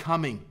flood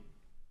coming.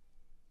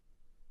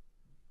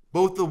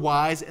 Both the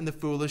wise and the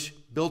foolish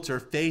builder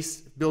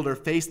faced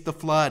the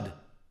flood.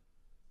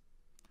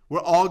 We're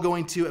all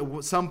going to,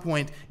 at some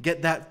point,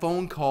 get that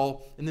phone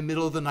call in the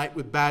middle of the night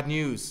with bad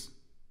news.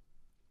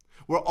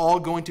 We're all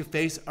going to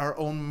face our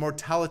own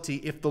mortality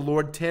if the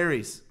Lord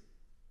tarries.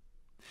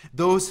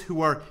 Those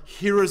who are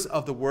hearers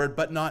of the word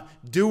but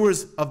not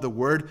doers of the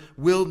word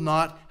will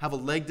not have a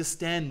leg to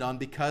stand on,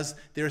 because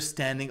they're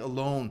standing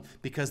alone,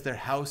 because their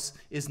house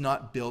is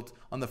not built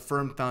on the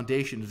firm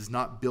foundation. It is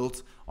not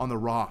built on the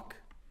rock.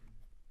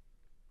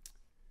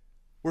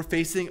 We're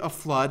facing a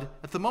flood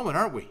at the moment,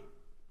 aren't we?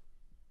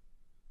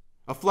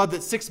 A flood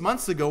that 6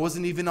 months ago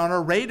wasn't even on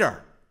our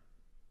radar.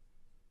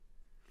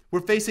 We're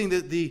facing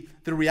the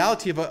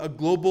reality of a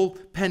global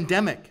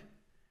pandemic.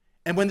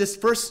 And when this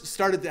first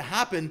started to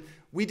happen,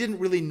 we didn't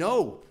really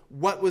know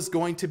what was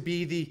going to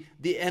be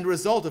the end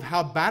result of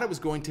how bad it was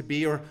going to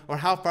be or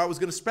how far it was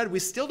going to spread. We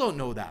still don't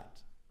know that.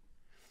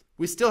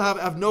 We still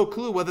have no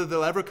clue whether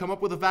they'll ever come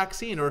up with a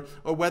vaccine or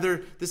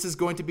whether this is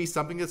going to be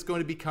something that's going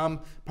to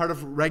become part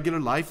of regular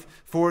life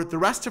for the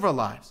rest of our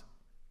lives.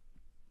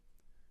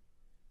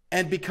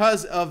 And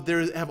because of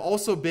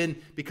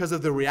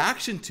the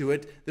reaction to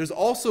it, there's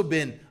also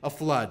been a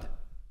flood.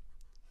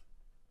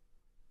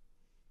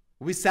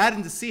 We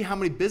saddened to see how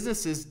many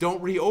businesses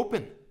don't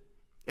reopen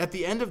at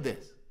the end of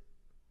this.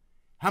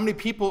 How many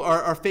people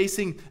are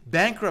facing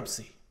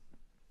bankruptcy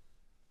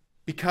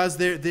because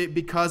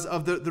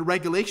of the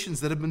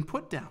regulations that have been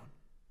put down.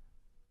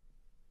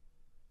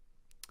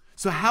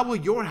 So how will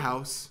your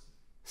house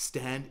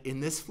stand in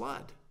this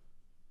flood?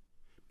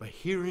 By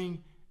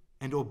hearing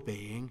and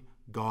obeying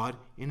God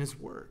in His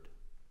Word.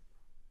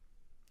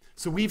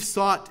 So we've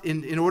sought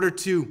in order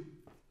to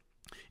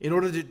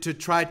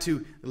try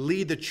to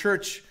lead the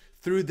church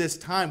through this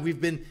time,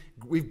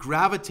 we've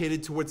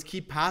gravitated towards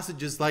key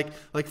passages like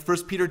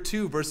 1 Peter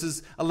 2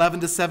 verses 11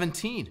 to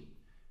 17,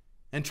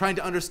 and trying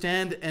to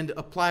understand and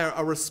apply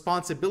our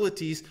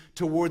responsibilities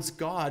towards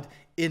God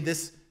in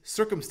this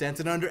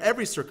circumstance and under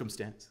every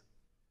circumstance.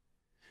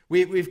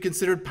 We've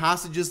considered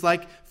passages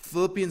like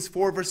Philippians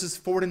 4 verses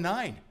 4 to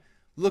 9,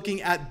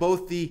 looking at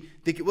both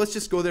let's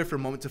just go there for a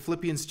moment to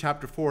Philippians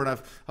chapter 4,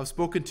 and I've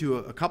spoken to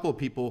a couple of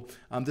people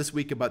this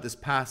week about this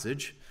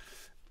passage.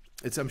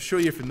 I'm sure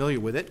you're familiar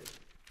with it.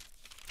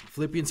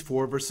 Philippians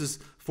 4 verses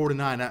 4 to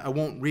 9. I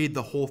won't read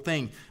the whole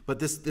thing, but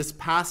this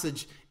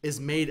passage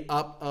is made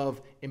up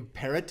of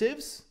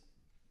imperatives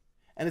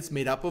and it's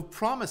made up of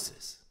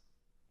promises.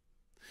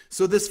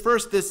 So this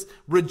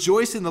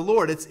rejoice in the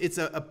Lord, it's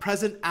a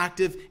present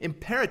active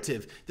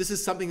imperative. This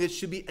is something that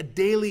should be a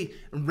daily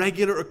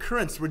regular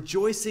occurrence,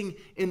 rejoicing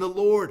in the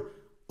Lord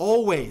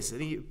always.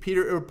 And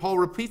Paul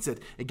repeats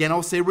it. Again,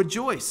 I'll say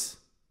rejoice.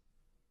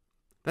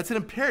 That's an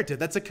imperative.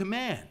 That's a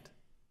command.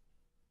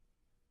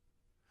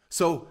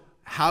 So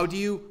how do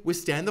you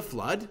withstand the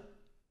flood?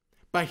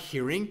 By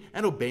hearing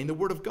and obeying the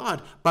word of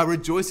God, by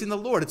rejoicing in the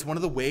Lord. It's one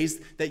of the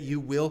ways that you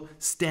will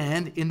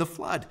stand in the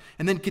flood.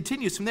 And then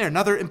continues from there.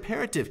 Another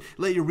imperative,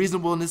 let your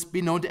reasonableness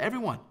be known to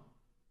everyone.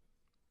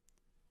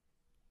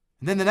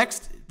 And then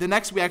the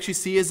next we actually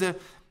see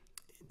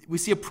we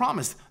see a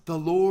promise. The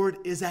Lord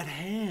is at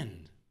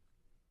hand.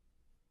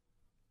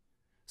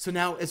 So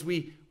now as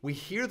we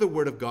hear the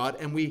word of God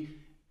and we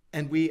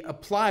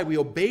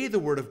obey the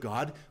word of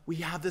God, we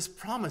have this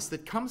promise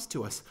that comes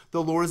to us.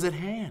 The Lord is at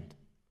hand.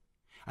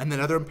 And then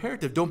another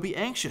imperative, don't be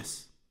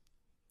anxious,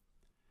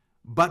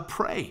 but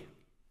pray.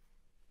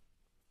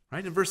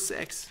 Right, in verse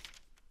 6.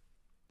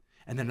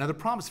 And then another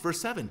promise,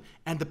 verse 7.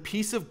 And the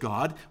peace of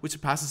God, which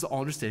surpasses all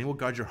understanding, will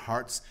guard your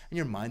hearts and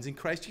your minds in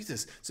Christ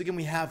Jesus. So again,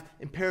 we have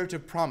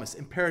imperative promise.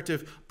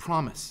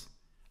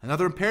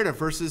 Another imperative,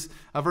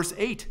 verse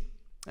 8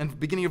 and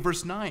beginning of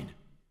verse 9.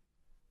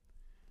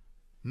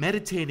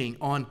 Meditating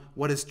on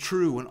what is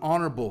true and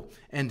honorable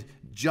and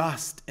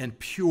just and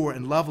pure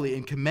and lovely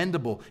and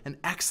commendable and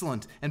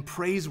excellent and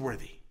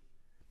praiseworthy.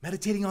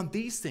 Meditating on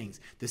these things.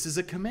 This is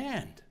a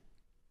command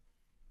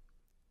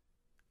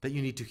that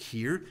you need to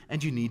hear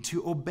and you need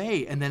to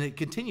obey. And then it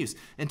continues.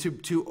 And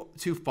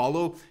to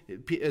follow,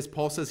 as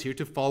Paul says here,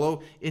 to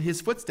follow in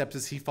his footsteps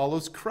as he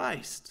follows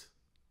Christ.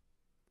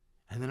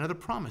 And another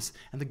promise.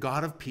 And the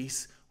God of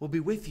peace will be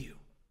with you.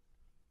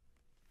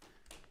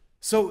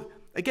 So,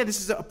 again, this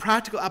is a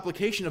practical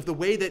application of the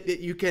way that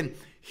you can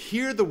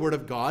hear the word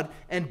of God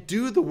and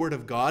do the word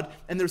of God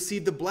and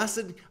receive the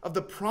blessing of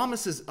the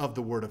promises of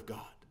the word of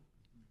God.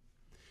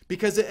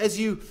 Because as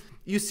you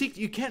seek,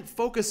 you can't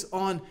focus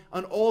on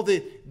all the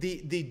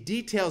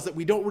details that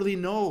we don't really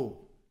know.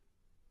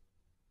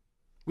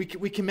 We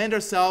commend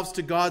ourselves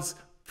to God's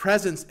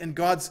presence and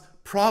God's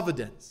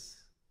providence.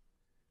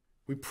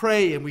 We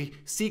pray and we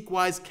seek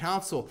wise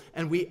counsel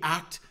and we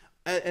act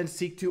and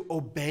seek to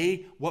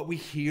obey what we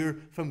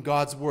hear from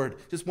God's word.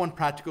 Just one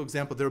practical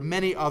example. There are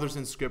many others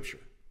in Scripture.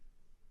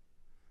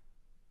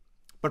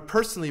 But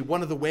personally,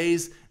 one of the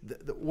ways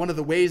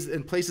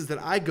and places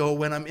that I go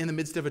when I'm in the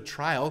midst of a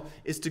trial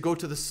is to go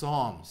to the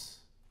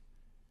Psalms.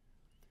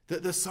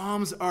 The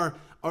Psalms are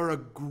a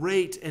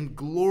great and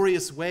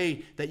glorious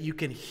way that you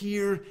can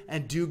hear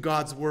and do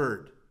God's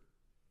word.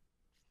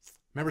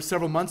 Remember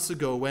several months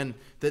ago when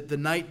the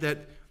night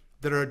that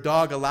our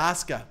dog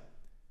Alaska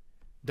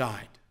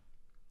died.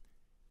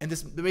 And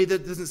this, maybe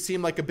that doesn't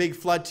seem like a big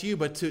flood to you,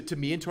 but to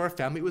me and to our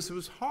family, it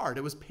was hard.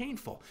 It was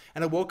painful.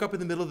 And I woke up in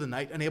the middle of the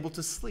night unable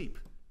to sleep.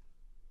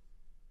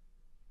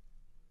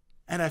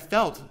 And I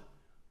felt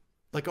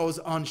like I was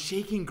on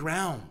shaking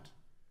ground.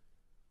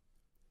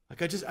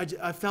 Like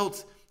I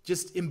felt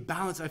just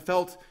imbalanced. I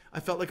felt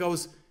like I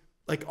was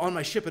like on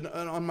my ship and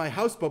on my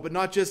houseboat, but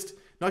not just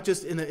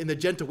in the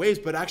gentle waves,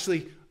 but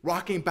actually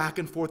rocking back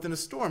and forth in a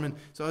storm. And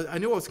so I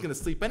knew I was going to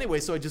sleep anyway,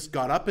 so I just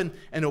got up and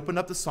opened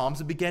up the Psalms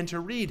and began to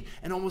read.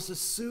 And almost as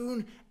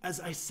soon as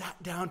I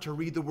sat down to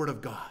read the Word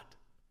of God,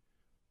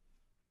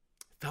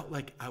 it felt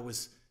like I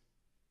was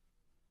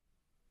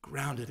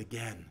grounded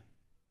again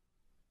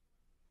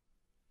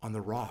on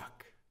the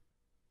rock.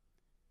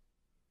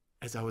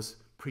 As I was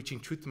preaching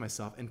truth to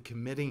myself and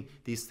committing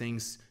these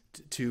things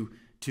to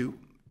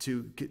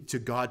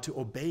God, to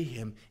obey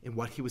him in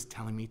what he was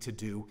telling me to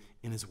do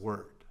in his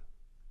word.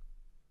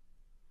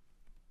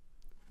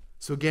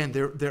 So again,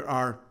 there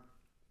are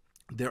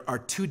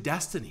two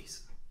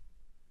destinies,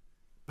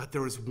 but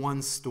there is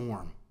one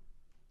storm.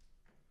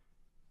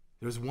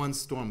 There's one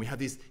storm. We have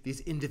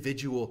these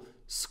individual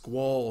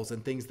squalls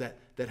and things that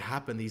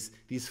happen,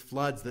 these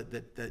floods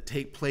that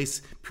take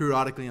place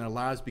periodically in our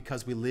lives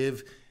because we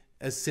live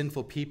as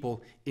sinful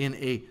people in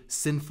a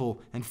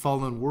sinful and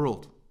fallen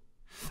world.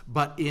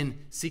 But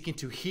in seeking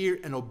to hear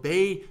and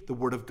obey the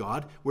word of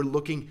God, we're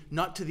looking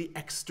not to the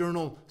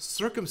external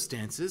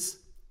circumstances,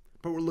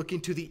 but we're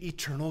looking to the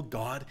eternal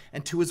God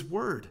and to his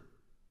word.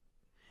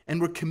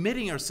 And we're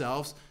committing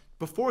ourselves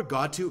before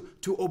God to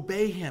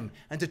obey him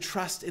and to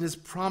trust in his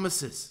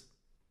promises.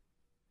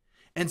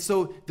 And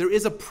so there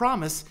is a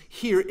promise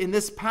here in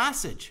this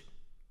passage.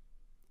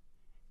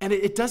 And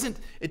it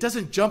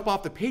doesn't jump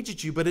off the page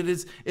at you, but it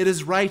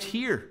is right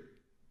here.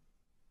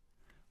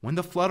 When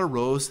the flood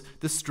arose,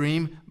 the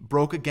stream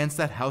broke against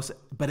that house,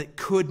 but it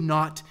could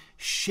not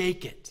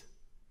shake it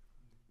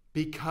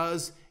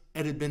because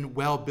it had been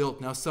well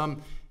built. Now,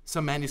 some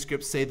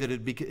manuscripts say that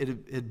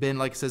it had been,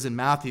 like it says in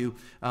Matthew,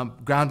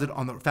 founded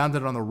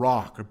on the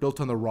rock or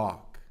built on the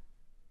rock.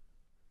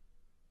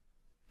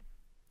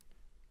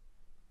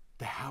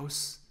 The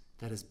house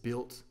that is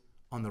built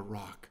on the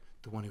rock,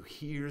 the one who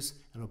hears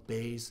and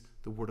obeys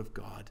the word of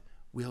God,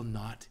 will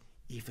not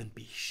even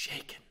be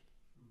shaken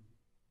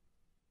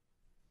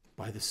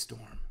by the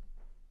storm,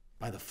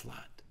 by the flood.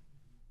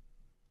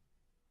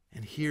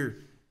 And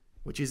here,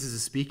 what Jesus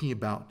is speaking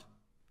about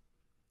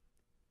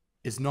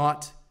is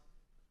not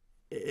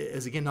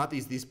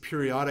these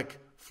periodic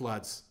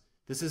floods.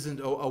 This isn't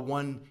a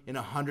once in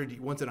 100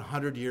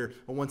 year,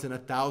 a once in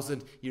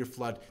 1,000 year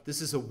flood.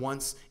 This is a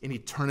once in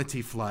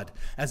eternity flood.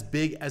 As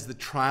big as the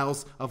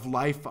trials of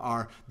life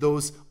are,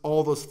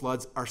 all those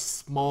floods are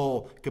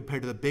small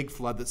compared to the big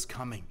flood that's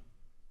coming.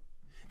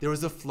 There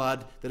is a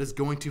flood that is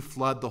going to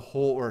flood the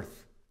whole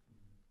earth,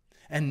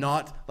 and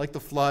not like the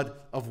flood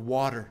of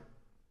water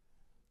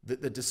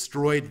that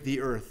destroyed the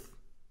earth,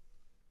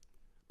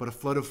 but a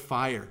flood of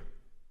fire.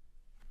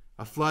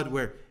 A flood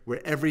where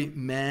every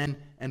man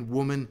and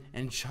woman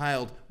and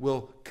child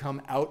will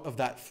come out of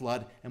that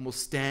flood and will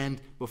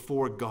stand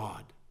before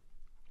God.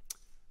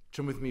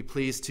 Turn with me,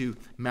 please, to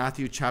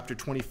Matthew chapter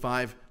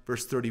 25,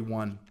 verse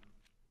 31.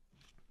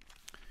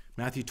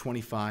 Matthew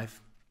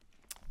 25,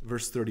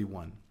 verse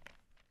 31.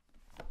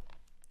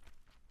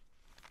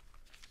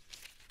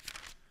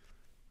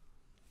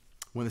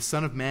 When the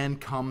Son of Man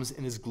comes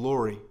in his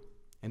glory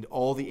and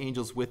all the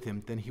angels with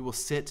him, then he will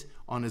sit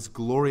on his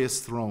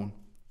glorious throne.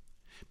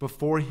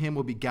 Before him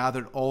will be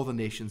gathered all the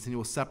nations, and he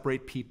will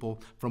separate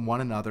people from one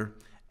another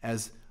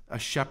as a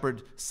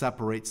shepherd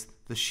separates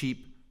the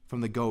sheep from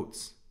the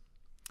goats.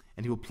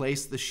 And he will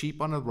place the sheep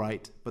on the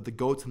right, but the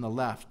goats on the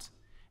left.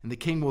 And the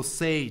king will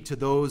say to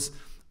those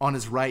on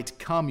his right,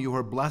 "Come, you who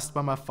are blessed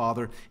by my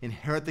Father,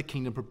 inherit the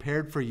kingdom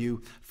prepared for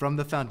you from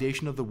the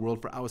foundation of the world.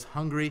 For I was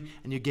hungry,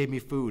 and you gave me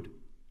food.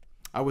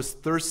 I was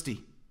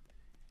thirsty,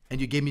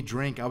 and you gave me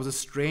drink. I was a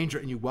stranger,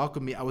 and you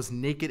welcomed me. I was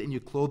naked, and you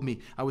clothed me.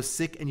 I was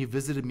sick, and you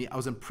visited me. I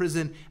was in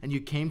prison, and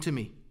you came to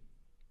me."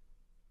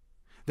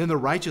 Then the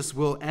righteous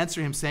will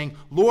answer him, saying,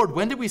 "Lord,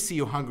 when did we see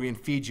you hungry and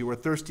feed you, or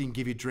thirsty and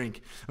give you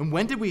drink? And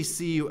when did we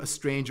see you a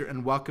stranger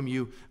and welcome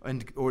you,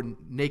 or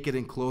naked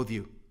and clothe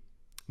you?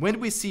 When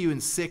did we see you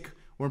sick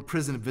or in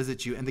prison and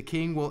visit you?" And the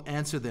king will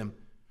answer them,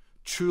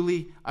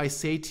 "Truly I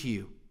say to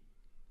you,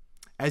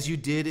 as you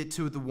did it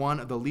to the one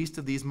of the least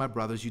of these my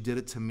brothers, you did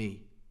it to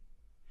me."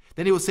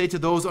 Then he will say to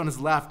those on his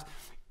left,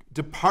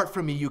 "Depart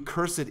from me, you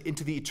cursed,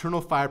 into the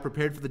eternal fire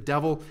prepared for the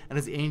devil and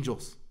his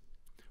angels.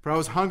 For I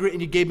was hungry,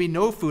 and you gave me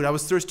no food. I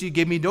was thirsty, you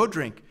gave me no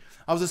drink.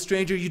 I was a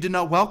stranger, you did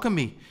not welcome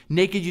me.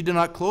 Naked, you did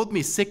not clothe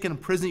me. Sick and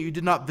in prison, you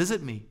did not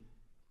visit me."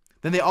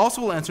 Then they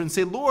also will answer and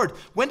say, "Lord,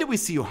 when did we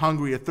see you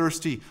hungry or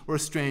thirsty or a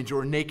stranger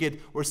or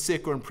naked or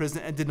sick or in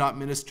prison and did not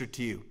minister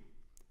to you?"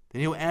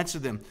 Then he will answer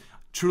them,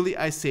 "Truly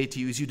I say to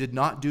you, as you did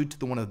not do to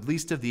the one of the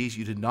least of these,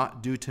 you did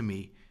not do to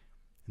me.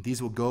 And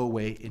these will go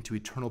away into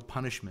eternal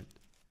punishment,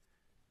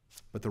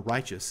 but the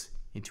righteous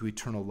into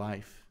eternal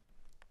life."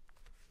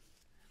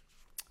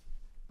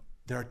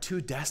 There are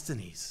two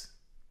destinies,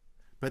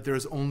 but there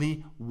is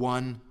only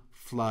one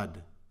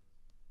flood.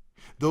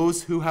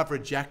 Those who have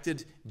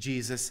rejected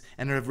Jesus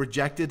and have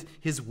rejected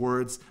his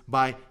words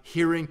by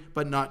hearing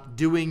but not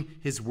doing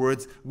his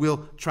words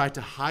will try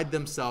to hide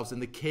themselves in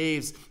the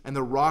caves and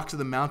the rocks of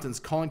the mountains,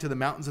 calling to the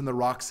mountains and the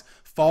rocks,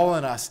 "Fall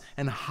on us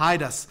and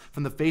hide us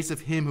from the face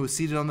of him who is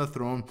seated on the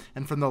throne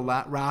and from the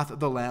wrath of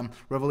the Lamb."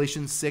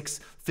 Revelation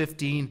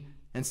 6:15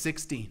 and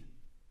 16.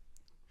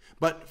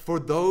 But for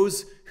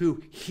those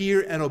who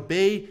hear and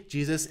obey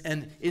Jesus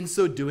and in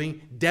so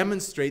doing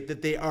demonstrate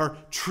that they are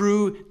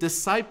true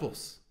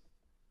disciples.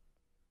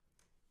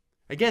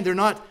 Again, they're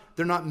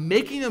not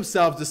making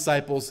themselves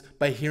disciples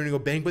by hearing and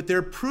obeying, but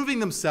they're proving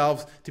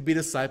themselves to be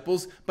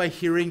disciples by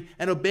hearing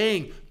and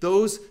obeying.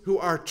 Those who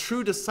are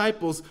true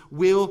disciples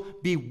will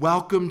be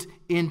welcomed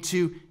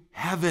into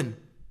heaven.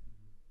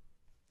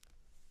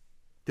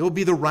 They will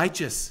be the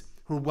righteous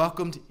who are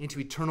welcomed into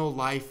eternal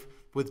life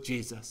with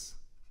Jesus.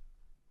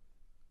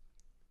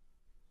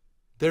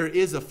 There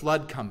is a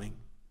flood coming.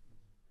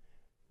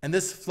 And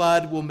this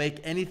flood will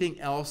make anything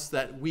else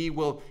that we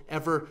will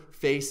ever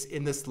face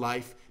in this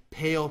life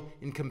pale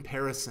in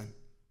comparison.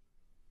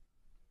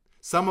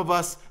 Some of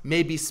us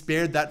may be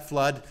spared that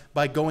flood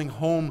by going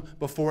home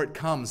before it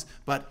comes,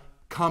 but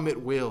come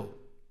it will.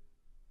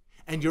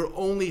 And your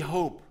only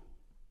hope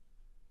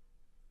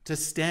to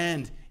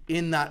stand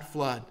in that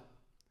flood,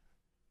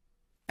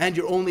 and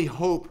your only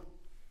hope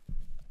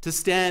to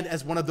stand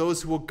as one of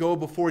those who will go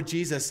before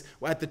Jesus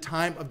at the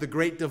time of the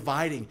great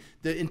dividing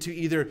into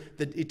either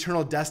the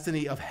eternal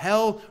destiny of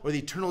hell or the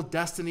eternal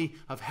destiny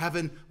of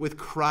heaven with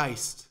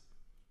Christ,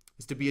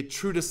 is to be a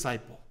true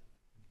disciple,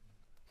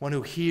 one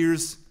who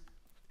hears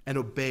and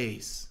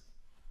obeys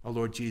our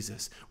Lord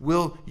Jesus.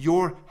 Will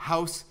your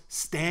house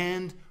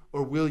stand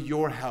or will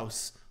your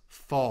house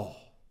fall?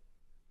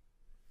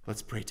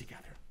 Let's pray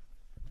together.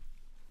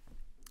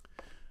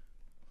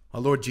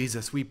 Our Lord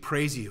Jesus, we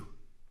praise you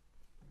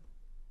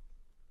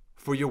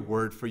for your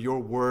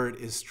word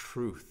is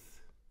truth.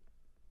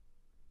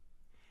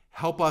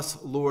 Help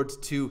us, Lord,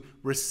 to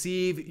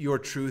receive your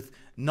truth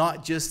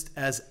not just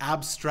as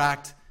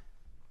abstract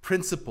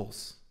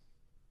principles,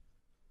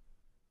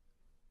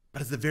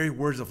 but as the very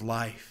words of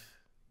life.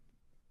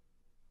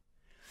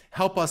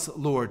 Help us,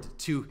 Lord,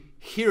 to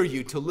hear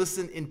you, to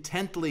listen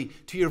intently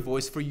to your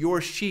voice, for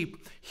your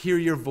sheep hear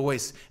your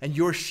voice, and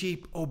your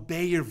sheep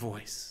obey your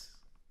voice.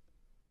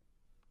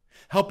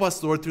 Help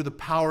us, Lord, through the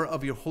power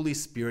of your Holy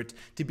Spirit,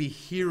 to be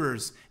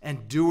hearers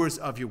and doers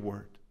of your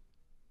word.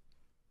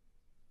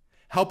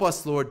 Help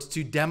us, Lord,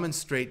 to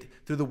demonstrate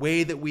through the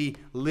way that we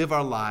live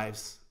our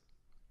lives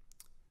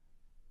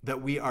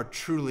that we are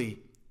truly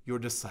your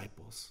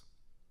disciples.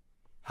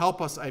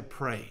 Help us, I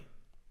pray,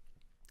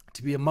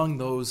 to be among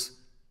those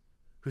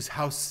whose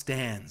house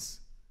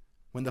stands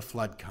when the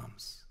flood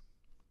comes.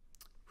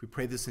 We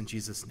pray this in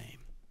Jesus' name.